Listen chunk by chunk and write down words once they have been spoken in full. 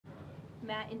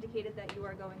Matt indicated that you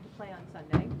are going to play on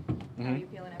Sunday. How are you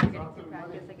feeling after getting some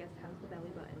practice? I guess how's the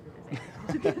belly button?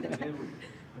 As I call it.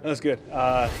 That's good.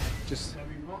 Just,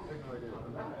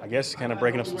 I guess, kind of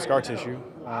breaking up some scar tissue.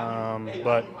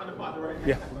 But,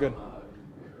 yeah, we're good.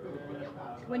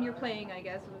 When you're playing, I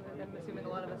guess, I'm assuming a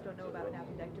lot of us don't know about an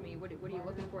appendectomy. What are you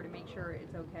looking for to make sure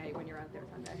it's okay when you're out there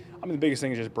Sunday? I mean, the biggest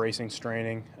thing is just bracing,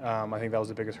 straining. I think that was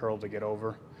the biggest hurdle to get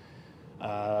over.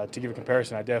 To give a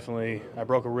comparison, I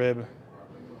broke a rib,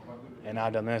 and now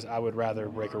I've done this. I would rather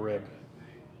break a rib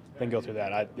than go through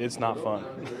that. It's not fun.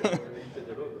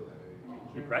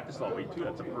 You practiced all week too.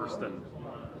 That's a first in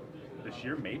this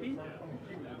year, maybe.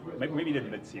 Maybe you did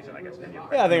mid-season, I guess.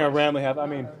 Yeah, I think I randomly have. I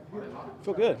mean, I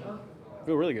feel good. I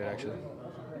feel really good, actually.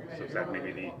 So is that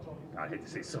maybe I hate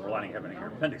to say silver lining having your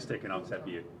appendix taken out? That'd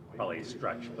be probably a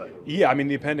stretch, but yeah, I mean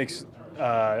the appendix.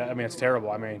 I mean it's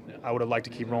terrible. I mean I would have liked to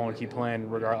keep rolling, keep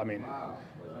playing. I mean,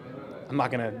 I'm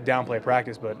not going to downplay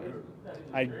practice, but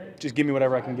I just give me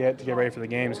whatever I can get to get ready for the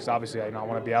games because obviously I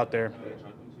want to be out there.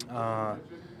 But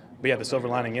yeah, the silver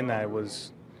lining in that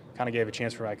was kind of gave a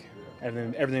chance for like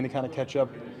everything to kind of catch up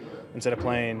instead of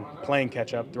playing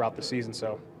catch up throughout the season.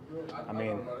 So, I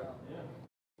mean,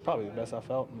 probably the best I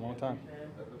felt in a long time.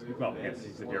 Well, against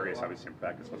Zadarius, obviously in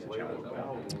practice, what's the challenge with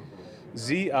that?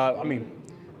 Z, I mean,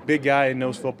 big guy,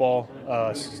 knows football.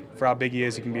 For how big he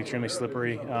is, he can be extremely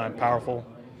slippery and powerful.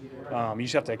 You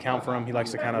just have to account for him. He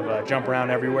likes to kind of jump around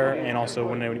everywhere, and also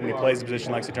when he plays the position,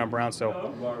 he likes to jump around.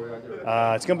 So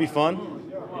it's going to be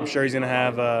fun. I'm sure he's going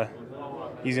to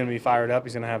be fired up.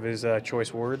 He's going to have his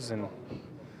choice words, and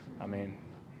I mean,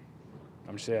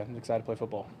 I'm excited to play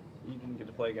football. You didn't get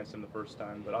to play against him the first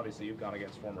time, but obviously you've gone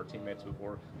against former teammates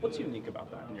before. What's unique about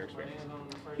that in your experience?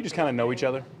 You just kind of know each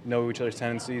other's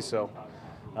tendencies. So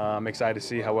I'm excited to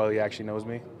see how well he actually knows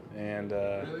me, and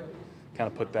kind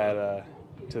of put that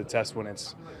to the test when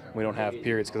we don't have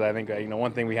periods. Because I think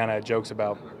one thing we kind of had jokes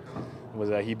about was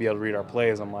that he'd be able to read our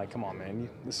plays. I'm like, come on, man,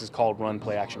 this is called run,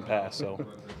 play, action, pass. So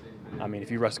I mean,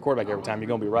 if you rush the quarterback every time, you're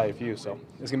gonna be right a few. So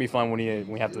it's gonna be fun when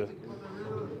we have to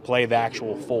play the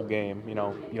actual full game. You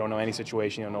don't know any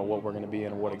situation, you don't know what we're going to be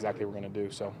in or what exactly we're going to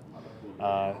do. So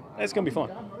it's going to be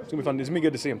fun. It's going to be fun. It's going to be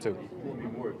good to see him too.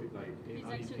 These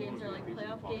next two games are like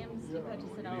playoff games. You've had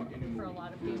to sit out for a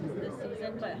lot of games this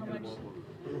season, but how much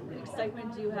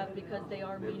excitement do you have because they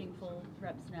are meaningful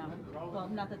reps now? Well,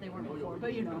 not that they weren't before,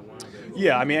 but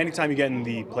Yeah, I mean, anytime you get in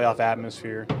the playoff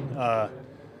atmosphere,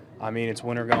 I mean, it's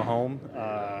win or go home.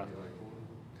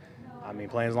 I mean,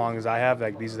 playing as long as I have,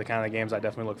 like these are the kind of games I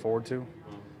definitely look forward to.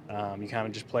 You kind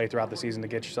of just play throughout the season to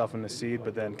get yourself in the seed,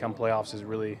 but then come playoffs is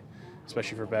really,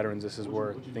 especially for veterans, this is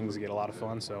where things get a lot of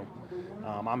fun. So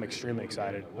I'm extremely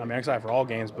excited. I mean, I'm excited for all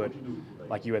games, but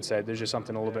like you had said, there's just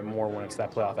something a little bit more when it's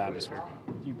that playoff atmosphere.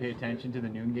 Do you pay attention to the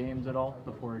noon games at all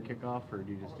before kickoff, or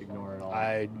do you just ignore it all?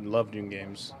 I love noon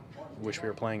games. Wish we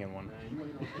were playing in one.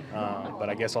 But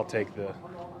I guess I'll take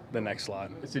the next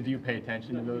slot. So do you pay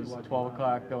attention to those 12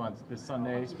 o'clock, though, on this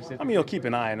Sunday specifically? I mean, you'll keep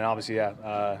an eye, and obviously,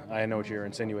 yeah, I know what you're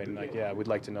insinuating. Like, yeah, we'd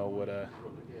like to know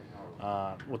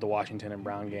what the Washington and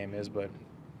Brown game is, but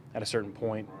at a certain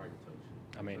point,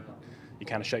 I mean, you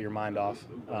kind of shut your mind off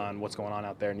on what's going on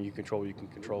out there, and you control what you can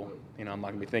control. I'm not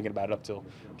going to be thinking about it up till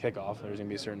kickoff. There's going to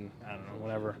be a certain, I don't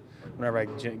know, whenever I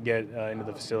get into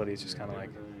the facility, it's just kind of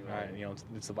like, all right,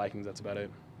 it's the Vikings, that's about it.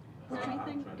 Is there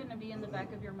anything going to be in the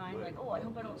back of your mind, like, oh, I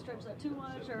hope I don't stretch that too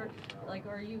much, or like,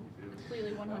 are you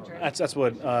completely 100? That's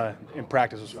what in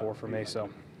practice was for me. So,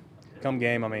 come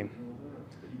game, I mean,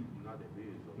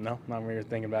 no, not really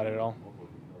thinking about it at all.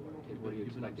 What are you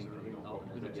expecting from Alton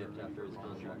as a gift after his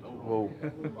contract? Whoa.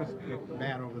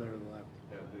 Man over there to the left.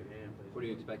 What are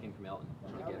you expecting from Alton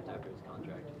as a gift after his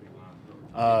contract? If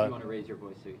you want to raise your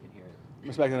voice so you can hear it.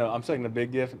 I'm expecting a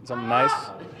big gift, something nice.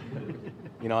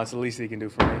 It's the least he can do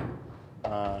for me.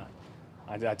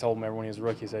 I told him when he was a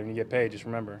rookie, I said, when you get paid, just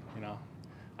remember,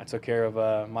 I took care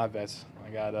of my vets.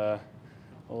 I got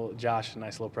Josh a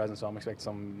nice little present, so I'm expecting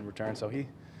something in return. So he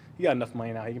got enough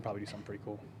money now. He can probably do something pretty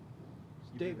cool.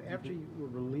 Dave, after you were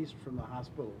released from the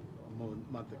hospital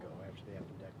a month ago after the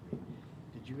appendectomy,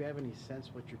 did you have any sense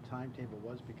what your timetable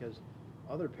was? Because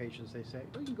other patients, they say,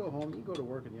 well, you can go home, you can go to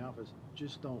work in the office,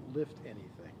 just don't lift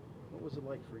anything. What was it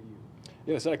like for you?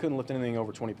 Yeah, I said I couldn't lift anything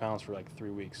over 20 pounds for like 3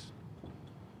 weeks.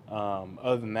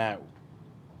 Other than that,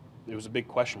 it was a big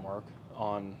question mark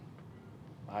on.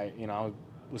 I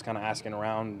was kind of asking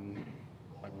around,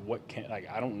 like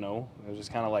I don't know. It was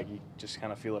just kind of like you just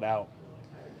kind of feel it out.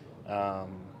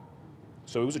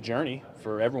 So it was a journey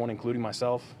for everyone, including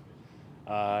myself.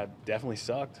 Definitely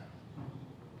sucked.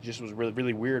 Just was really,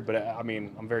 really weird. But I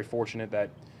mean, I'm very fortunate that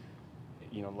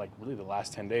you know, like really the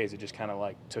last 10 days, it just kind of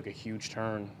like took a huge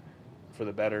turn for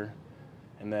the better.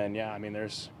 And then, yeah, I mean,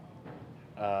 there's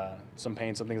some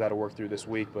pain, some things I had to work through this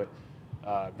week, but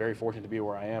very fortunate to be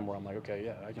where I am, where I'm like, okay,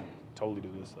 yeah, I can totally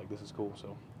do this. Like, this is cool.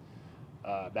 So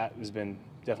that has been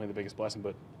definitely the biggest blessing.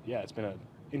 But yeah, it's been an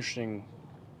interesting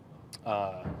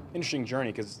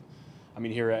journey because, I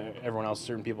mean, here everyone else,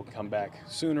 certain people can come back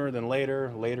sooner than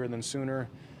later, later than sooner,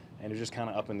 and it's just kind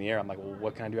of up in the air. I'm like, well,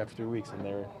 what can I do after 3 weeks? And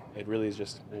it really is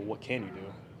just, well, what can you do?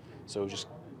 So just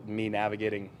me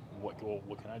navigating what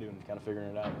can I do and kind of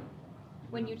figuring it out.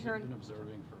 When you turn, You've been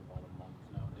observing for about a month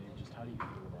now, Dave. Just how do you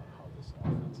feel about how this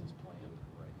offense is playing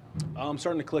right now?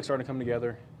 Starting to click, starting to come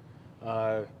together.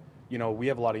 You know, we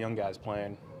have a lot of young guys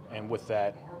playing, and with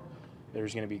that,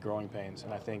 there's going to be growing pains.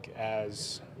 And I think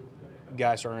as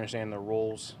guys start understanding their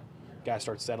roles, guys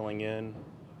start settling in,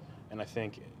 and I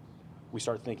think we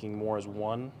start thinking more as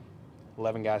one.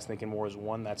 11 guys thinking more as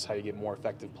one. That's how you get more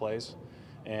effective plays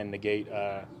and negate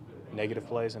negative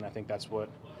plays. And I think that's what,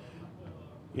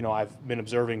 you know, I've been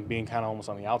observing, being kind of almost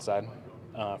on the outside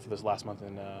for this last month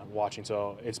and watching.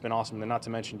 So it's been awesome. And not to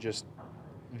mention just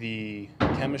the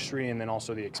chemistry and then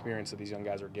also the experience that these young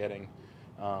guys are getting.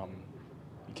 You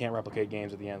can't replicate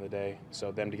games at the end of the day.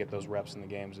 So them to get those reps in the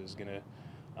games is going to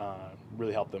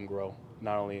really help them grow,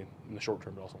 not only in the short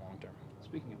term but also long term.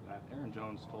 Speaking of that, Aaron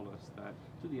Jones told us that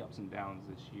through the ups and downs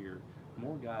this year,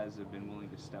 more guys have been willing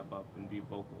to step up and be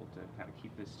vocal to kind of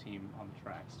keep this team on the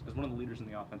tracks. As one of the leaders in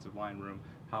the offensive line room,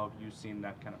 how have you seen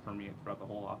that kind of permeate throughout the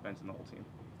whole offense and the whole team?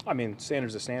 I mean,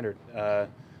 standard's a standard.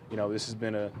 You know, this has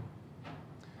been a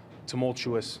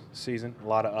tumultuous season, a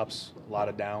lot of ups, a lot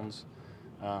of downs,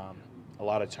 a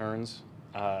lot of turns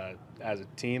as a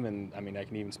team. And, I mean, I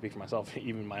can even speak for myself,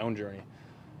 even my own journey.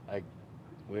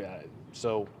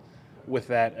 So with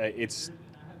that, it's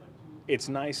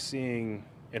nice seeing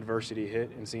adversity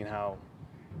hit and seeing how,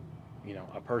 you know,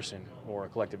 a person or a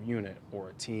collective unit or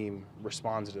a team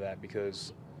responds to that,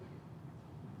 because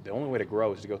the only way to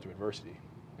grow is to go through adversity.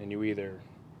 And you either,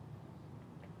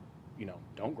 you know,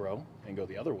 don't grow and go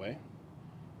the other way,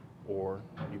 or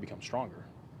you become stronger.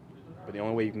 But the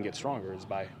only way you can get stronger is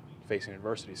by facing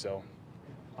adversity. So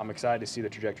I'm excited to see the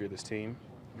trajectory of this team.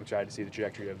 I'm excited to see the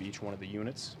trajectory of each one of the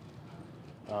units.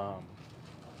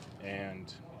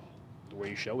 And the way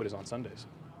you show it is on Sundays.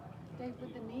 Dave,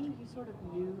 with the knee, you sort of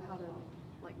knew how to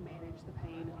like manage the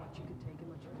pain and what you could take and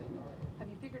what you couldn't. Have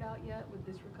you figured out yet with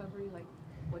this recovery, like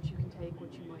what you can take,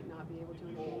 what you might not be able to in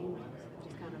a game?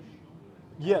 Just kind of.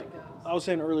 Yeah, I was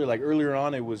saying earlier, like earlier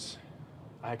on, I kind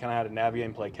of had to navigate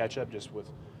and play catch up just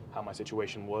with how my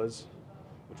situation was,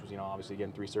 which was, you know, obviously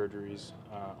getting 3 surgeries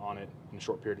on it in a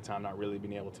short period of time, not really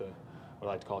being able to, what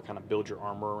I like to call it, kind of build your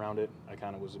armor around it. I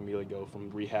kind of was immediately go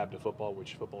from rehab to football,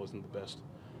 which football isn't the best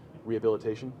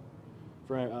rehabilitation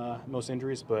for most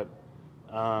injuries, but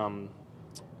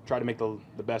try to make the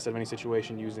best out of any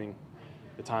situation using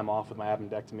the time off with my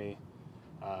appendectomy.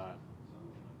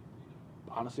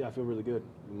 Honestly, I feel really good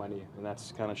with my knee, and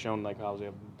that's kind of shown, like, I was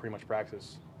able to pretty much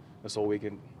practice this whole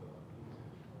weekend.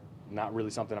 Not really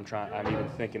something I'm even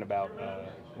thinking about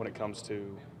when it comes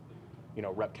to, you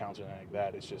know, rep counts or anything like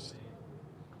that. It's just,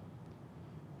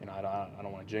 you know, I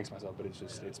don't want to jinx myself, but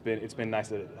it's been nice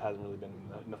that it hasn't really been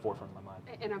in the forefront of my mind.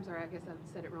 And I'm sorry, I guess I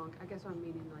said it wrong. I guess what I'm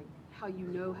meaning, like, how you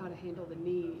know how to handle the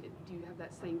knee. Do you have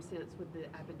that same sense with the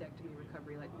appendectomy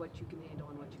recovery, like what you can handle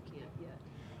and what you can't yet?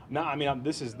 No, I mean,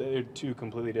 they're 2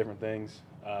 completely different things.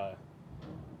 I'm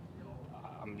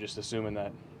just assuming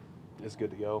that it's good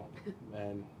to go,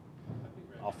 and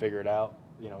I'll figure it out.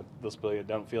 You know, it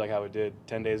don't feel like how it did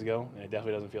 10 days ago, and it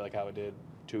definitely doesn't feel like how it did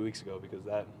 2 weeks ago, because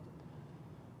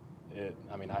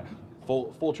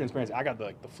full transparency, I got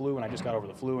the flu, and I just got over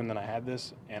the flu, and then I had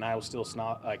this, and I was still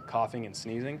coughing and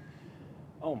sneezing.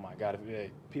 Oh my God,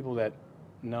 people that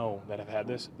know that have had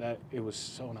this, that it was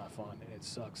so not fun, and it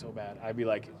sucked so bad. I'd be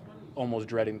like almost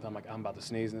dreading, I'm like, I'm about to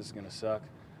sneeze, and this is gonna suck,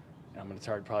 and I'm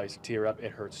gonna probably tear up.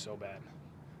 It hurts so bad.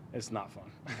 It's not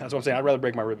fun. That's what I'm saying. I'd rather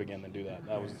break my rib again than do that.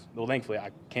 Well, thankfully,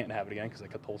 I can't have it again because I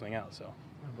cut the whole thing out. So. How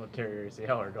about tear your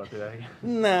ACL or go through that again?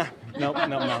 Nah, no.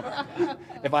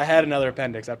 If I had another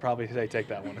appendix, I'd probably say take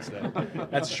that one instead.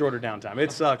 That's shorter downtime.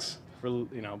 It sucks but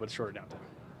it's shorter downtime.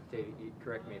 Dave,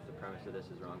 correct me if the premise of this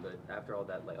is wrong, but after all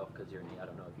that layoff because your knee, I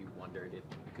don't know if you wondered if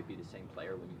you could be the same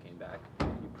player when you came back.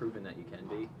 You've proven that you can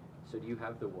be. So do you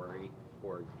have the worry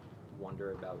or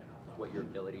wonder about what your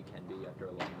ability can be after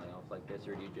a long layoff like this,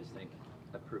 or do you just think,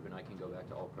 I've proven I can go back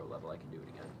to all-pro level, I can do it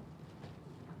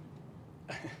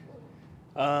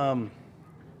again?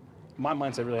 My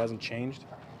mindset really hasn't changed.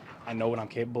 I know what I'm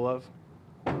capable of.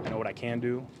 I know what I can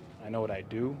do. I know what I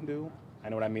do. I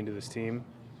know what I mean to this team.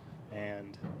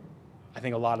 And I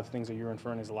think a lot of things that you're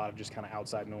inferring is a lot of just kind of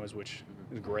outside noise, which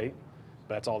is great,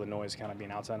 but that's all the noise kind of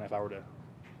being outside. And if I were to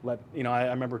I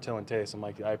remember telling Tace, I'm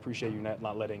like, I appreciate you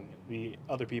not letting the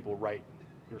other people write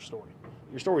your story.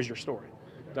 Your story is your story.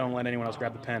 Don't let anyone else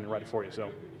grab the pen and write it for you.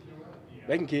 So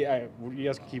they can keep, you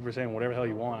guys can keep saying whatever the hell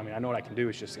you want. I mean, I know what I can do.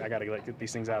 It's just I got to get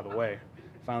these things out of the way.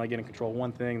 Finally get in control of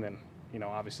one thing, then,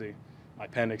 obviously my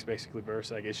appendix basically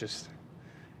burst. Like, it's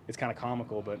kind of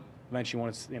comical, but eventually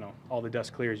once, all the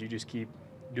dust clears, you just keep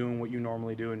doing what you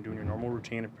normally do and doing your normal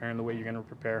routine and preparing the way you're going to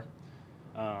prepare.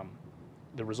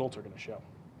 The results are going to show.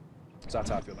 So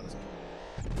that's how I feel about this.